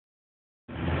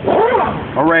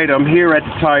Alright, I'm here at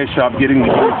the tire shop getting the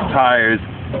used tires.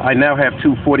 I now have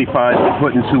 245s to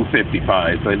put in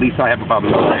 255s, so at least I have about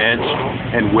another inch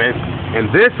in width. And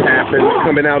this happened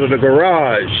coming out of the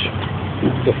garage.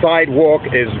 The sidewalk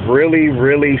is really,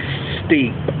 really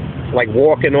steep, like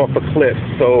walking off a cliff.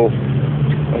 So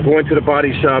I'm going to the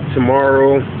body shop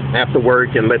tomorrow after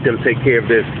work and let them take care of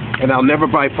this. And I'll never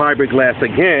buy fiberglass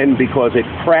again because it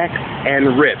cracks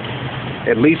and rips.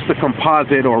 At least the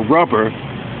composite or rubber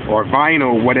or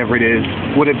vinyl, whatever it is,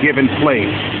 would have given play.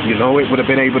 You know, it would have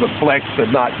been able to flex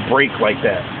and not break like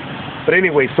that. But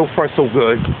anyway, so far so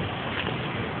good.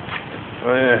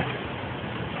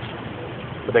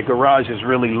 But the garage is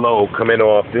really low coming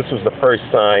off. This was the first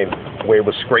time where it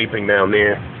was scraping down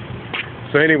there.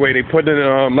 So anyway, they put in,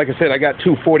 like I said, I got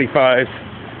 245s.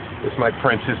 It's my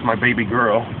princess, my baby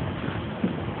girl.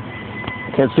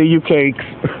 Can't see you, Cakes.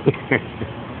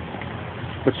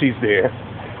 But she's there.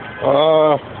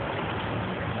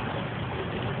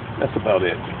 That's about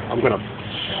it. I'm gonna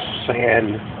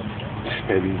sand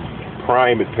and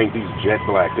prime and paint these jet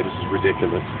black. This is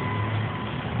ridiculous.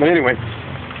 But anyway,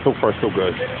 so far so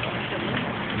good.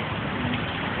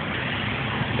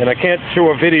 And I can't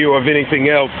show a video of anything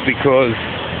else because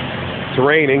it's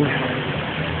raining.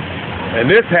 And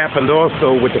this happened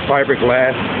also with the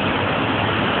fiberglass.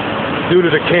 Due to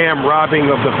the cam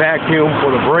robbing of the vacuum for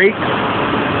the brake,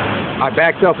 I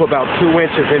backed up about 2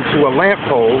 inches into a lamp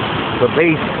pole. The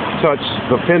base touched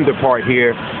the fender part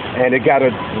here, and it got a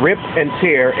rip and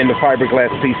tear in the fiberglass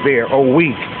piece there a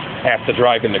week after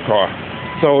driving the car.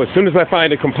 So as soon as I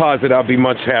find a composite, I'll be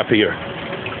much happier.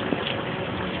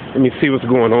 Let me see what's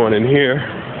going on in here.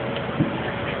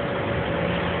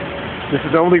 This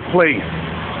is the only place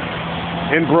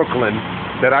in Brooklyn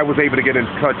that I was able to get in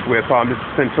touch with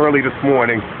since early this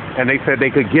morning, and they said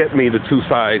they could get me the 2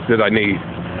 sides that I need.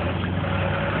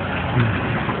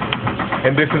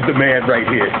 And this is the man right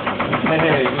here.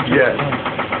 Hey, yes.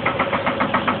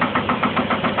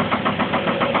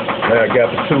 I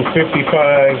got the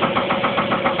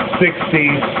 255, 60,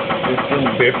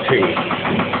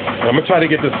 15. I'm gonna try to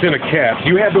get the center caps. Do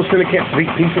you have those center caps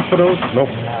pieces for those? No.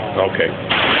 Okay.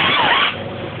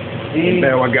 And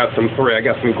now I got some thread. I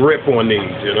got some grip on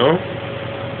these, you know.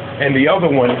 And the other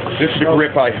one, this is the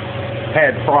grip I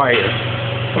had prior.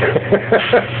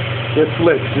 Just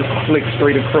flick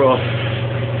straight across.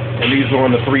 And these are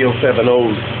on the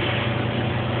 307Os.